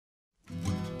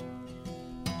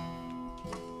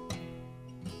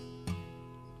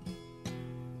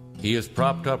He is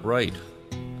propped upright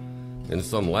in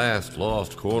some last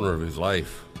lost corner of his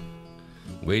life,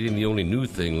 waiting the only new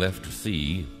thing left to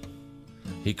see.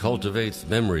 He cultivates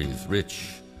memories rich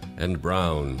and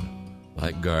brown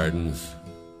like gardens.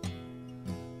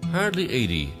 Hardly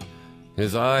 80,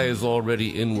 his eyes already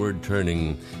inward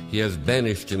turning, he has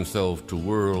banished himself to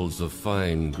worlds of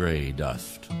fine gray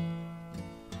dust.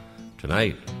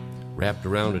 Tonight, wrapped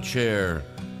around a chair,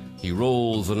 he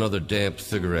rolls another damp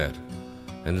cigarette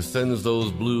and sends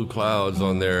those blue clouds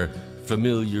on their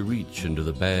familiar reach into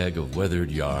the bag of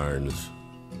weathered yarns.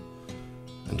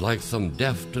 And like some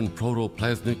deft and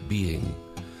protoplasmic being,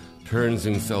 turns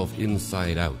himself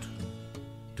inside out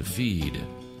to feed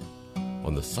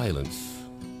on the silence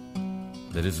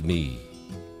that is me.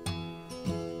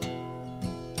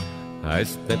 I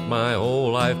spent my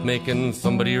whole life making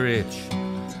somebody rich.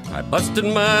 I busted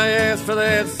my ass for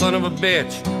that son of a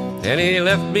bitch, and he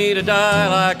left me to die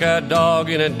like a dog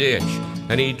in a ditch.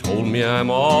 And he told me I'm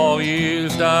all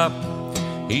used up.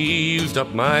 He used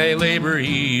up my labor,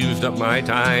 he used up my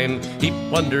time. He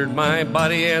plundered my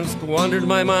body and squandered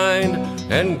my mind,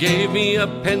 and gave me a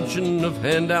pension of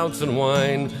handouts and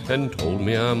wine, and told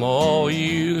me I'm all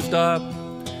used up.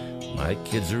 My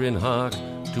kids are in hock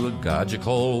to a god you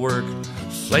call work,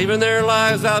 slaving their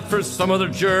lives out for some other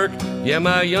jerk. Yeah,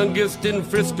 my youngest in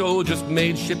Frisco just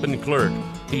made shipping clerk.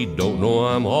 He don't know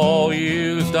I'm all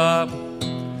used up.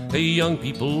 Hey, young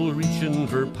people reaching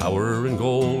for power and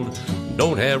gold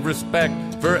don't have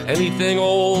respect for anything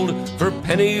old. For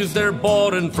pennies they're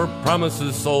bought and for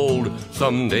promises sold.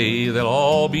 Someday they'll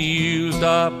all be used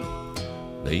up.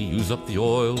 They use up the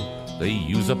oil, they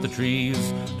use up the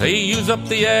trees, they use up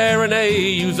the air and they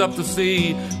use up the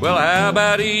sea. Well, how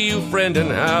about you, friend,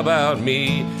 and how about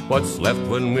me? What's left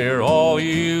when we're all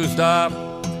used up?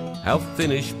 I'll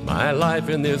finish my life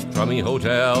in this crummy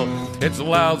hotel. It's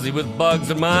lousy with bugs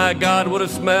and my God, what a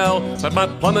smell. But my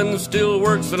plumbing still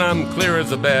works and I'm clear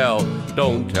as a bell.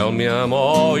 Don't tell me I'm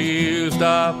all used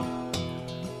up.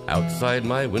 Outside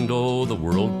my window the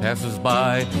world passes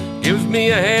by, gives me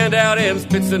a handout and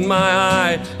spits in my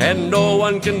eye. And no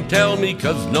one can tell me,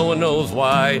 'cause no one knows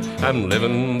why I'm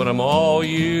living, but I'm all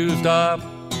used up.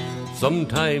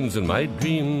 Sometimes in my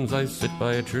dreams I sit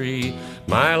by a tree.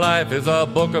 My life is a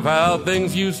book of how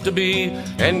things used to be,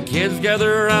 and kids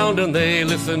gather around and they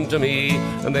listen to me,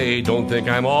 and they don't think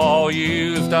I'm all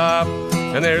used up.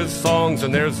 And there's songs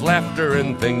and there's laughter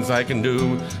and things I can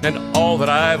do, and all that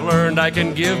I've learned I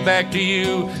can give back to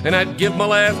you, and I'd give my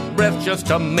last breath just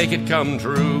to make it come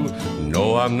true.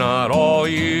 No, I'm not all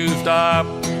used up.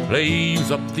 They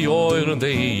use up the oil and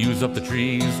they use up the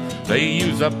trees, they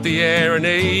use up the air and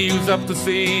they use up the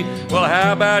sea. Well,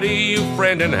 how about you,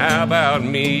 friend, and how about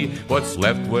me? What's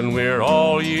left when we're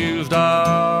all used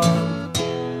up?